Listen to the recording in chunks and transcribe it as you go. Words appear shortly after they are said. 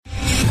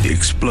The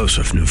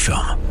explosive new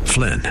film,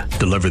 Flynn,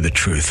 deliver the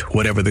truth,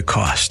 whatever the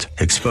cost.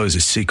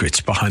 Exposes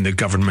secrets behind the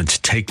government's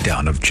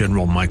takedown of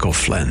General Michael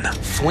Flynn.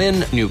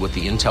 Flynn knew what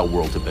the intel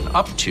world had been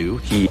up to.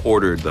 He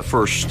ordered the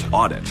first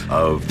audit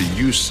of the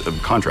use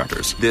of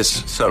contractors.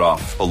 This set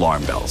off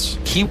alarm bells.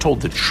 He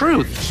told the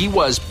truth. He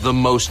was the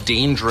most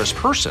dangerous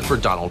person for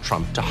Donald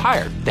Trump to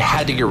hire. They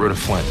had to get rid of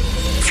Flynn.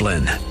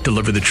 Flynn,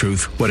 deliver the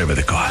truth, whatever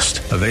the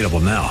cost. Available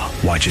now.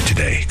 Watch it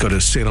today. Go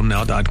to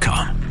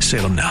salemnow.com.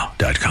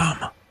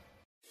 salemnow.com.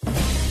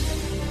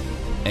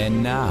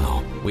 And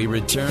now, we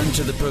return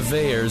to the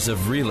purveyors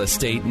of real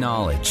estate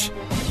knowledge,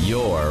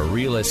 your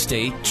Real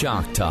Estate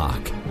Chalk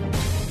Talk.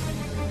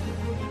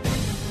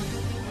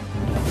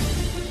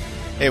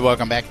 Hey,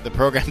 welcome back to the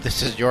program.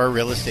 This is your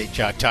Real Estate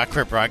Chalk Talk.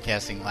 We're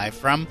broadcasting live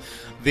from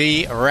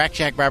the Rack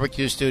Shack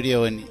Barbecue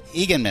Studio in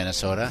Eagan,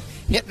 Minnesota.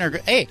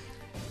 Hey,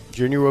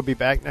 Junior will be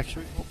back next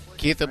week.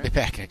 Keith will be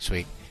back next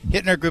week.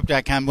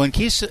 HittnerGroup.com. When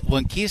Keith,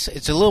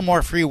 it's a little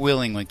more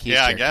freewheeling when Keith's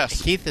here. I guess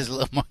Keith is a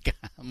little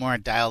more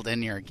dialed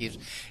in here.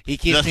 He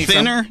keeps the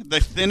thinner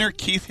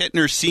Keith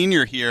Hittner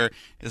Senior here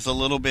is a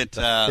little bit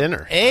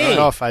thinner. Hey, I don't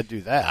know if I'd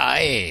do that.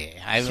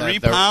 3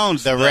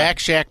 pounds. The Rack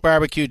Shack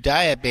Barbecue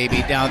diet,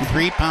 baby, down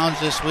 3 pounds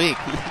this week.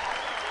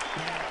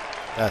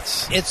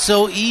 It's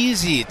so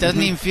easy. It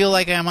doesn't even feel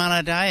like I'm on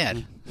a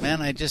diet.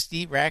 Man, I just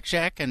eat Rack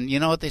Shack, and you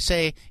know what they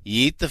say?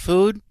 You eat the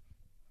food,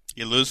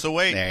 you lose the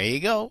weight. There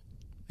you go.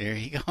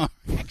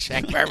 Rack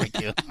Shack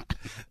Barbecue.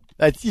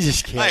 You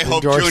just can't I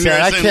hope endorse Junior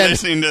that. isn't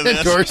listening to this.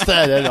 Endorse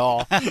that at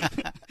all.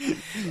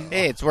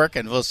 Hey, it's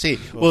working. We'll see.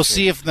 We'll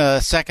see if the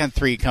second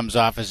 3 comes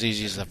off as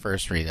easy as the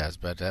first 3 does.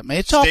 But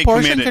it's all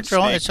portion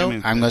control.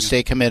 I'm going to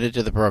stay committed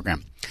to the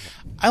program.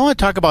 I want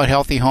to talk about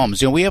healthy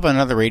homes. We have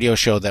another radio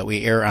show that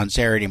we air on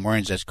Saturday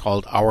mornings that's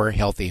called Our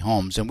Healthy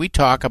Homes, and we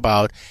talk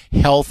about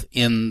health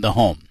in the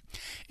home,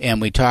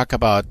 and we talk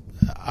about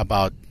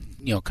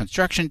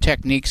construction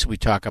techniques. We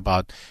talk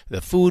about the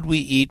food we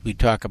eat. We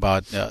talk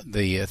about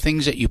the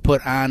things that you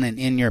put on and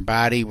in your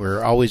body.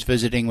 We're always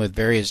visiting with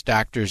various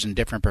doctors in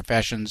different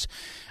professions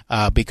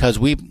because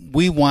we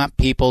want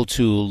people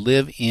to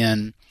live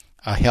in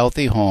a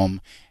healthy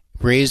home,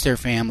 raise their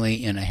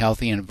family in a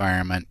healthy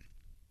environment.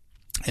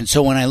 And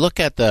so when I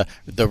look at the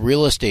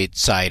real estate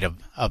side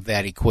of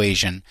that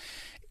equation,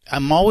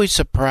 I'm always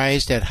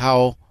surprised at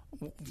how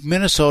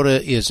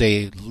Minnesota is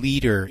a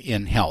leader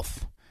in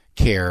health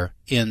care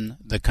in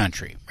the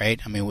country, right?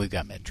 I mean, we've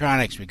got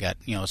Medtronic, we've got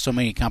so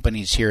many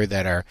companies here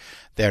that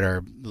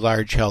are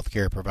large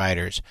healthcare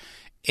providers,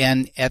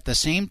 and at the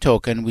same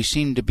token, we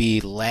seem to be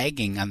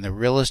lagging on the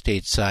real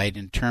estate side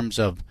in terms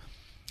of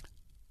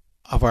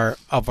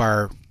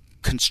our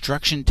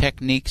construction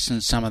techniques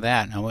and some of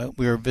that. Now,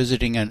 we were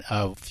visiting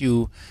a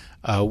few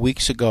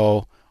weeks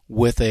ago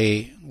with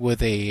a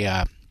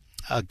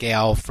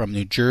gal from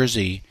New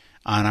Jersey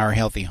on our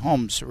Healthy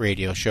Homes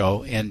radio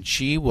show, and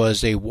she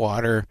was a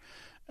water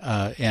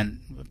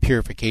and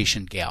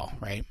purification gal,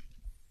 right?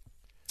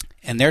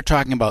 And they're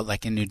talking about,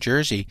 like in New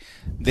Jersey,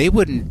 they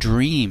wouldn't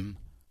dream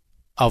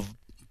of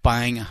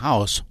buying a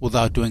house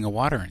without doing a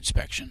water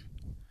inspection.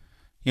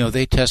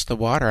 They test the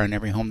water on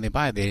every home they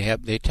buy.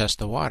 They test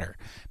the water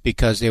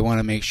because they want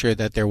to make sure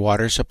that their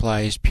water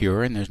supply is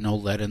pure and there's no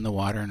lead in the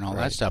water and all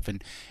that stuff.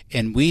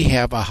 And we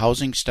have a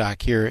housing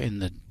stock here in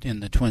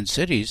the Twin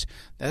Cities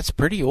that's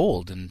pretty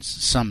old in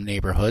some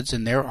neighborhoods,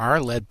 and there are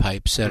lead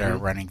pipes that are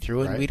running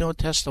through, and we don't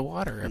test the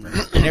water ever.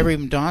 It never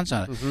even dawns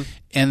on it.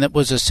 And that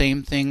was the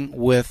same thing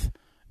with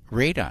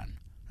radon.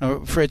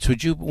 Fritz,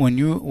 would you, when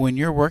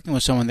you're working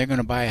with someone, they're going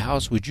to buy a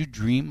house, would you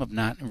dream of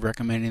not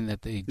recommending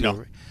that they do?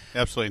 No,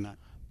 absolutely not.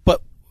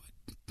 But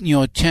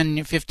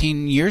 10,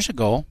 15 years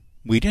ago,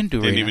 we didn't do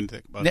radon. Didn't even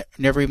think about it.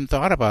 Never even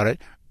thought about it.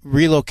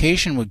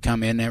 Relocation would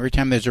come in. Every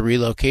time there's a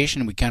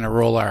relocation, we kind of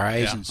roll our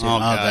eyes and say,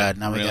 God,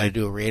 now we got to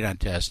do a radon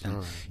test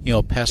and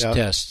pest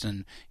tests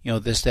and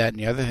this, that, and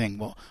the other thing.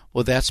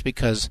 Well, that's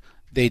because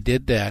they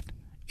did that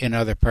in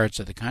other parts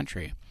of the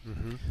country.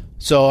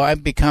 So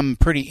I've become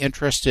pretty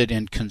interested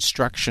in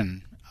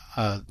construction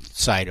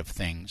side of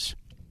things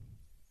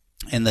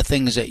and the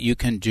things that you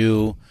can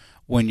do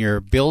when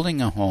you're building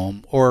a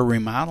home or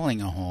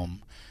remodeling a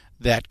home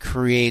that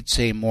creates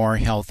a more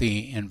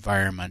healthy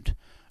environment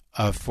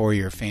for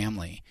your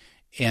family.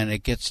 And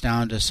it gets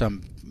down to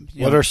some...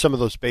 What are some of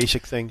those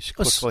basic things,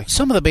 quickly?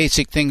 Some of the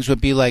basic things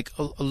would be like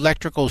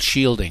electrical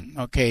shielding.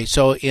 Okay,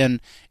 so in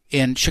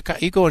Chicago,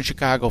 you go in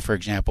Chicago, for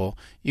example,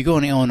 you go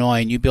in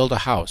Illinois and you build a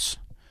house.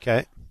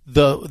 Okay.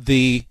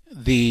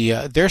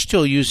 They're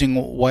still using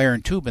wire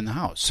and tube in the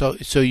house.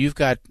 So you've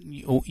got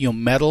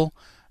metal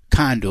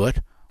conduit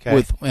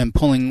and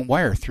pulling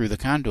wire through the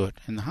conduit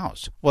in the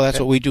house. Well, that's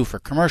what we do for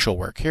commercial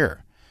work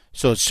here.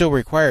 So it's still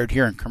required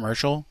here in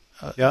commercial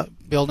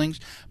buildings,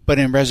 but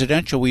in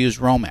residential we use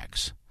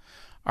Romex.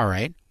 All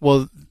right.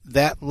 Well,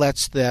 that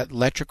lets that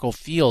electrical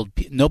field.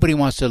 Nobody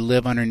wants to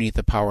live underneath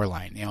the power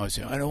line. They always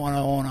say, "I don't want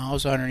to own a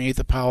house underneath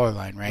the power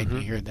line." Right? You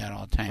hear that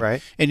all the time.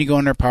 Right. And you go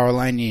under power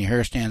line, and your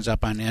hair stands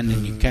up on end,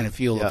 and you kind of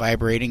feel the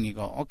vibrating. You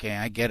go, "Okay,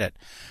 I get it."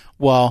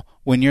 Well,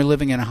 when you're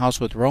living in a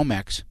house with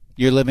Romex,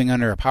 you're living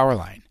under a power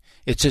line,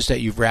 It's just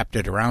that you've wrapped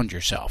it around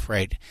yourself,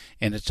 right?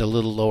 And it's a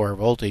little lower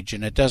voltage,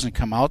 and it doesn't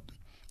come out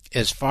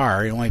as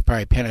far. It only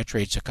probably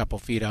penetrates a couple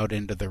feet out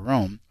into the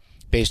room.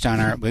 Based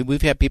on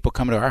we've had people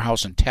come to our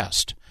house and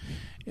test,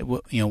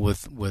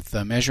 with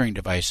measuring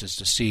devices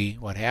to see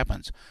what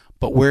happens.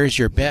 But where's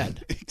your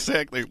bed?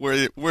 Exactly.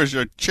 Where's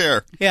your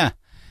chair? Yeah.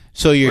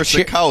 So where's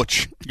the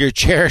couch? Your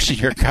chairs and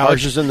your couch.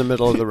 Couch is in the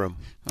middle of the room.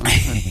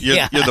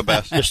 You're the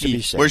best. Just to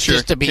be safe. Where's your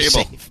Just to be table?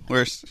 safe.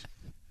 Where's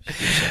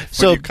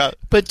So,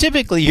 but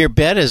typically your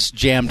bed is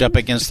jammed up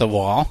against the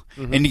wall,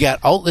 and you got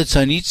outlets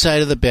on each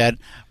side of the bed,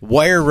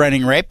 wire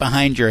running right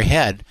behind your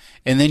head,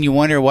 and then you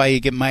wonder why you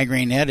get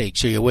migraine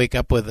headaches, or you wake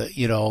up with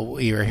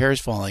your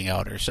hair's falling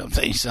out or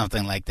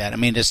something like that. I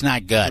mean, it's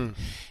not good.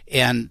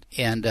 And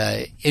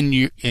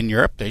in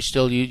Europe, they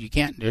still you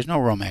can't. There's no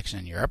Romex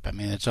in Europe. I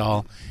mean, it's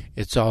all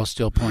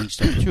still pouring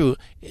stuff through.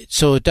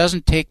 So it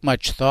doesn't take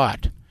much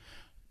thought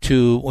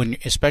to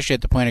especially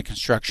at the point of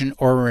construction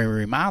or a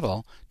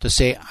remodel, to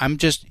say,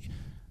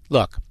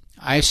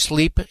 I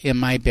sleep in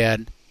my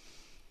bed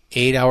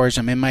 8 hours.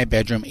 I'm in my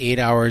bedroom 8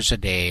 hours a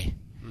day.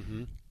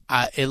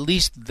 At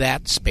least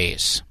that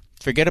space.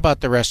 Forget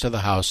about the rest of the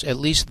house. At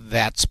least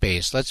that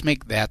space. Let's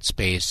make that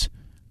space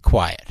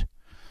quiet.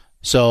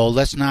 So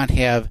let's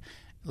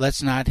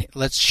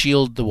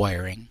shield the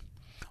wiring.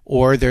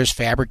 Or there's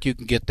fabric you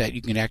can get that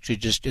you can actually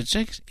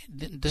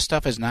this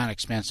stuff is not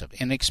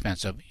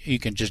inexpensive. You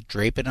can just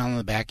drape it on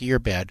the back of your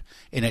bed,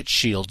 and it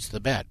shields the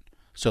bed.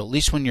 So at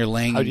least when you're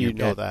laying in your bed.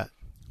 How do you know that?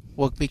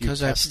 Well,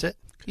 because I've tested it.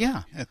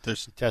 Yeah.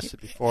 Tested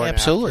before.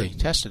 Absolutely. And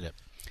after. Tested it.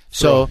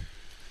 So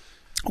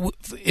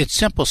it's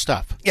simple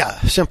stuff. Yeah,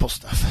 simple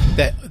stuff.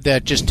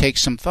 That just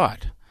takes some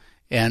thought.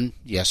 And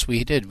yes,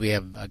 we did. We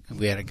had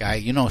a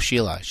guy,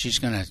 Sheila. She's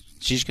gonna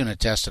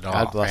test it all,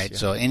 God bless right? you.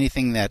 So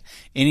anything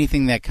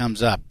that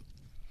comes up,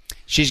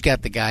 she's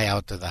got the guy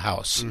out to the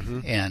house,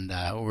 and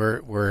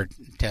we're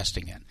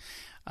testing it.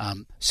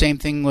 Same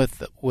thing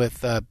with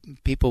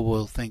people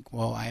will think,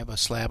 well, I have a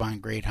slab on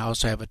grade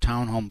house, I have a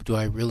townhome. Do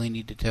I really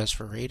need to test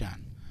for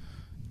radon?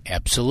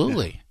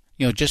 Absolutely.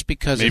 Yeah. Just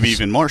because maybe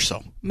even more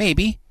so.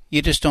 Maybe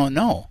you just don't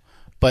know,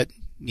 but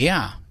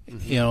yeah,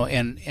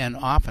 and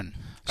often.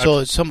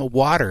 So some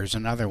water is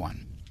another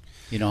one.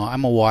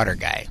 I'm a water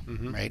guy,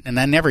 right? And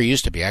I never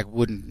used to be. I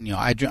wouldn't,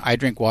 I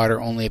drink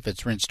water only if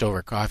it's rinsed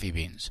over coffee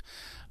beans.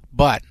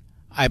 But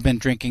I've been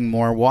drinking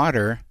more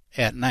water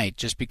at night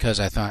just because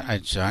I thought I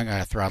got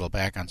to throttle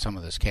back on some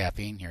of this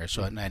caffeine here.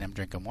 So at night I'm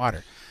drinking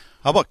water.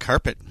 How about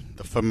carpet?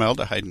 The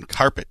formaldehyde in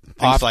carpet,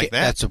 things like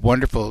that. That's a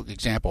wonderful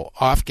example.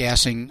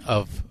 Off-gassing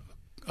of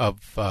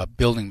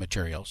building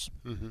materials.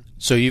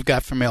 So you've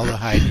got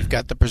formaldehyde, you've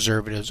got the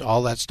preservatives,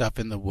 all that stuff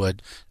in the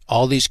wood,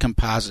 all these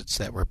composites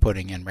that we're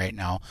putting in right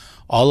now,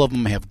 all of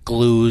them have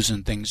glues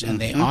and things, and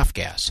they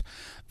off-gas.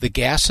 The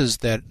gases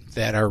that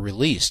are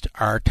released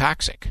are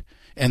toxic,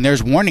 and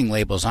there's warning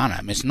labels on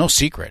them. It's no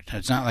secret.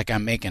 It's not like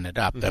I'm making it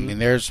up. I mean,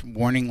 there's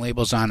warning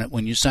labels on it.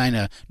 When you sign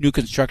a new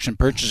construction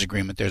purchase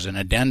agreement, there's an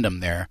addendum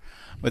there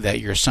that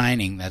you're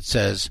signing that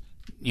says,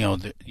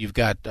 you've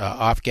got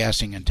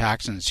off-gassing and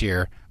toxins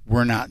here.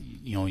 We're not,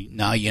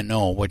 now you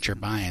know what you're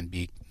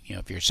buying.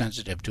 If you're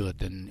sensitive to it,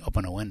 then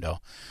open a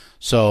window.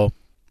 So,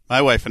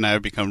 my wife and I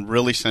have become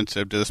really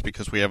sensitive to this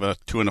because we have a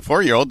 2- and a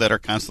 4-year-old that are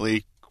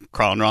constantly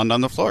crawling around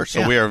on the floor.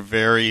 So we are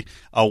very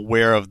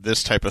aware of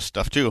this type of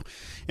stuff too.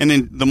 And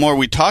then the more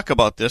we talk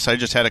about this, I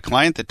just had a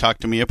client that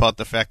talked to me about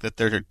the fact that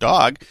their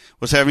dog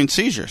was having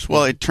seizures.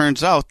 Well, it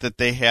turns out that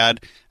they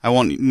had, I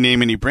won't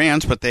name any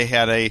brands, but they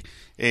had a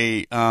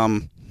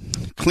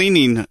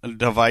cleaning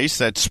device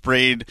that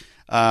sprayed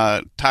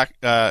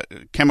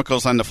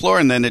chemicals on the floor,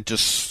 and then it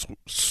just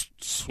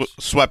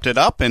swept it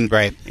up, and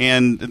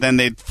then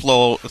they'd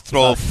throw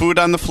food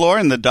on the floor,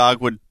 and the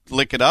dog would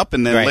lick it up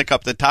and then lick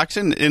up the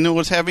toxin, and it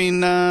was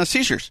having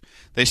seizures.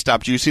 They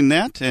stopped using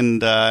that,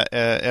 and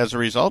as a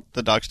result,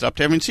 the dog stopped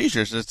having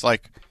seizures. It's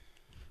like,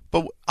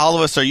 but all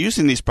of us are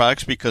using these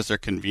products because they're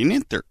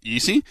convenient, they're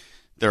easy,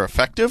 they're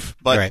effective,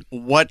 but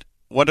what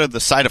are the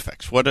side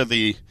effects? What are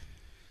the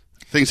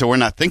things that we're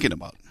not thinking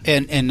about?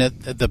 And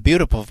the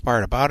beautiful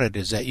part about it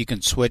is that you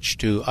can switch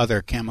to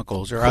other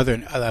chemicals or other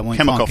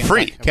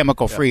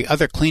chemical-free,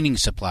 other cleaning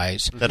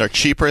supplies that are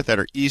cheaper, that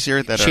are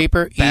easier, that are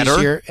better.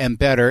 Easier, and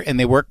better, and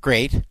they work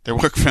great. They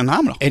work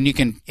phenomenal. And you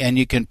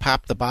can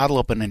pop the bottle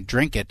open and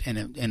drink it,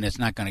 and it's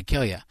not going to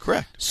kill you.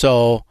 Correct.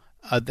 So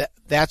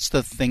that's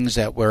the things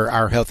that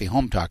our Healthy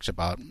Home talks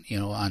about,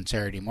 on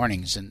Saturday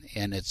mornings, and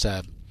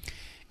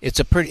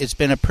it's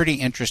been a pretty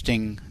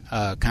interesting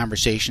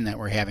conversation that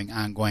we're having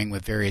ongoing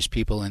with various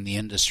people in the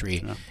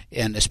industry,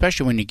 and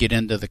especially when you get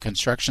into the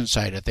construction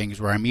side of things,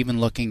 where I'm even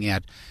looking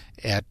at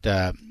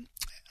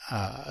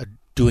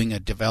doing a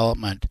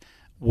development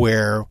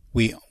where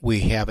we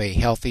have a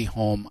healthy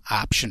home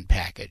option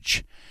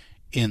package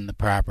in the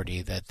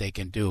property that they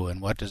can do.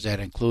 And what does that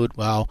include?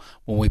 Well,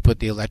 when we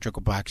put the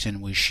electrical box in,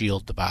 we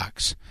shield the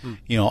box.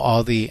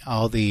 All the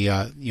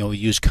we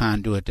use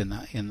conduit in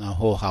the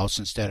whole house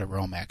instead of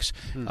Romex.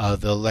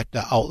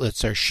 The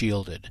outlets are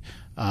shielded.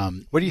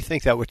 What do you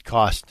think that would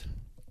cost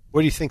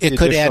What do you think it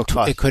could add?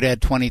 It could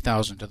add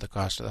 $20,000 to the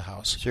cost of the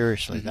house.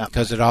 Seriously,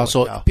 because it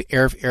also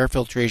air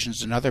filtration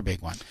is another big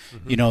one.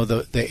 Mm-hmm. You know,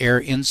 the air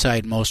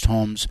inside most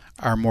homes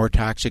are more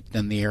toxic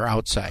than the air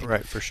outside.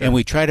 Right, for sure. And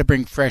we try to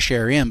bring fresh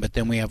air in, but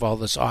then we have all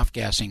this off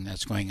gassing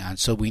that's going on.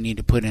 So we need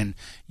to put in,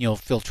 you know,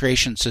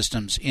 filtration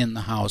systems in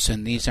the house,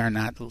 and these are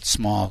not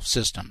small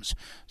systems,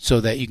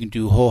 so that you can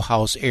do whole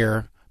house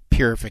air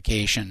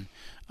purification.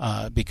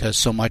 Because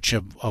so much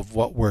of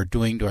what we're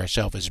doing to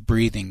ourselves is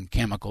breathing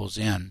chemicals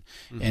in,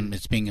 and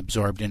it's being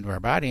absorbed into our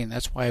body, and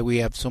that's why we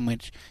have so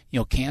much, you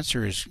know,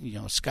 cancer is, you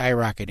know,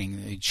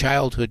 skyrocketing. The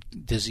childhood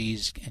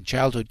disease and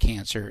childhood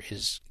cancer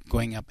is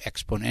going up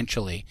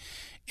exponentially,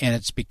 and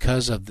it's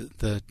because of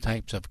the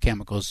types of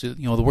chemicals. You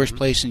know, the worst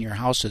place in your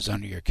house is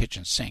under your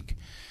kitchen sink.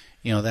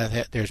 You know,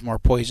 that there's more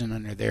poison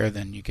under there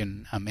than you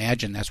can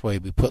imagine. That's why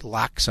we put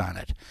locks on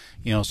it,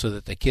 you know, so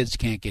that the kids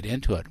can't get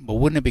into it. But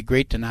wouldn't it be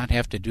great to not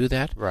have to do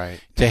that? Right.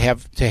 To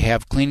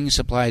have cleaning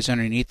supplies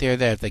underneath there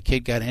that if the kid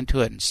got into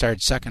it and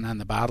started sucking on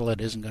the bottle,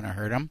 it isn't going to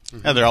hurt them.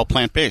 Yeah, they're all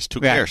plant-based. Who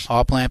cares?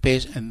 All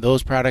plant-based, and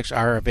those products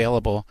are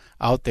available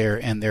out there,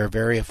 and they're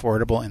very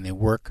affordable, and they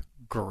work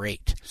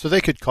great. So they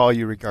could call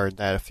you regarding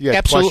that if you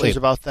have questions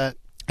about that.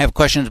 Have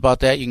questions about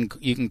that, you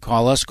can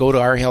call us. Go to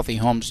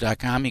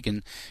ourhealthyhomes.com.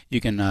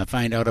 You can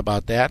find out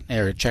about that,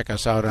 or check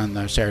us out on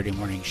the Saturday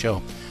morning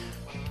show.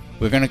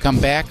 We're going to come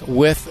back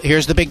with,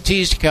 here's the big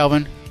tease,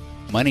 Calvin,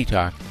 Money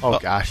Talk. Oh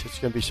gosh, it's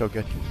going to be so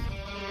good.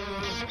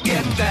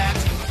 Get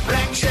that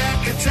Rack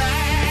Shack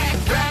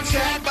attack, Rack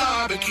Shack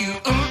barbecue.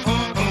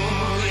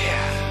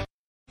 Yeah.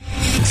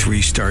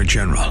 3-star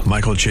General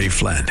Michael J.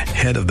 Flynn,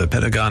 head of the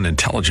Pentagon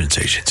Intelligence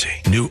Agency,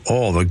 knew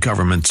all the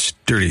government's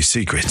dirty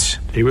secrets.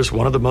 He was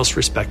one of the most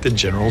respected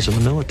generals in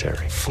the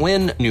military.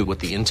 Flynn knew what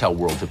the intel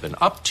world had been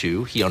up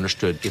to. He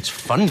understood its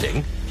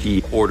funding.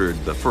 He ordered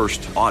the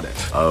first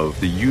audit of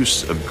the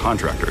use of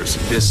contractors.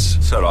 This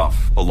set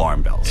off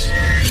alarm bells.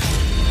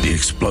 The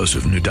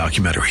explosive new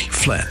documentary,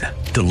 Flynn,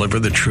 Deliver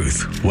the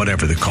Truth,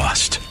 Whatever the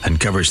Cost,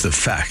 uncovers the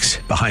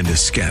facts behind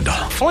this scandal.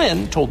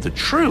 Flynn told the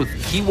truth.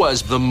 He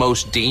was the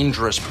most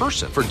dangerous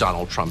person for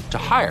Donald Trump to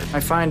hire. I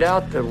find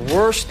out the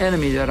worst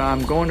enemy that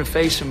I'm going to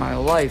face in my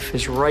life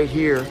is right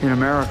here in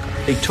America.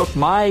 They took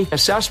my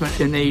assessment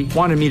and they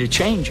wanted me to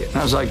change it. And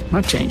I was like, I'm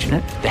not changing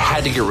it. They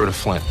had to get rid of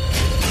Flynn.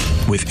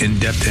 With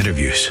in-depth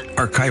interviews,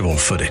 archival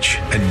footage,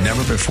 and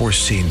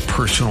never-before-seen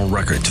personal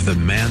records of the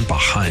man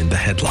behind the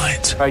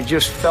headlines. I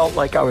just felt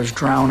like I was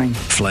drowning.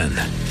 Flynn,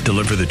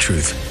 Deliver the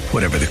Truth,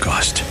 Whatever the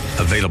Cost.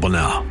 Available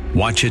now.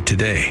 Watch it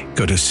today.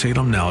 Go to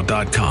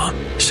salemnow.com.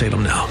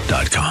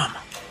 salemnow.com.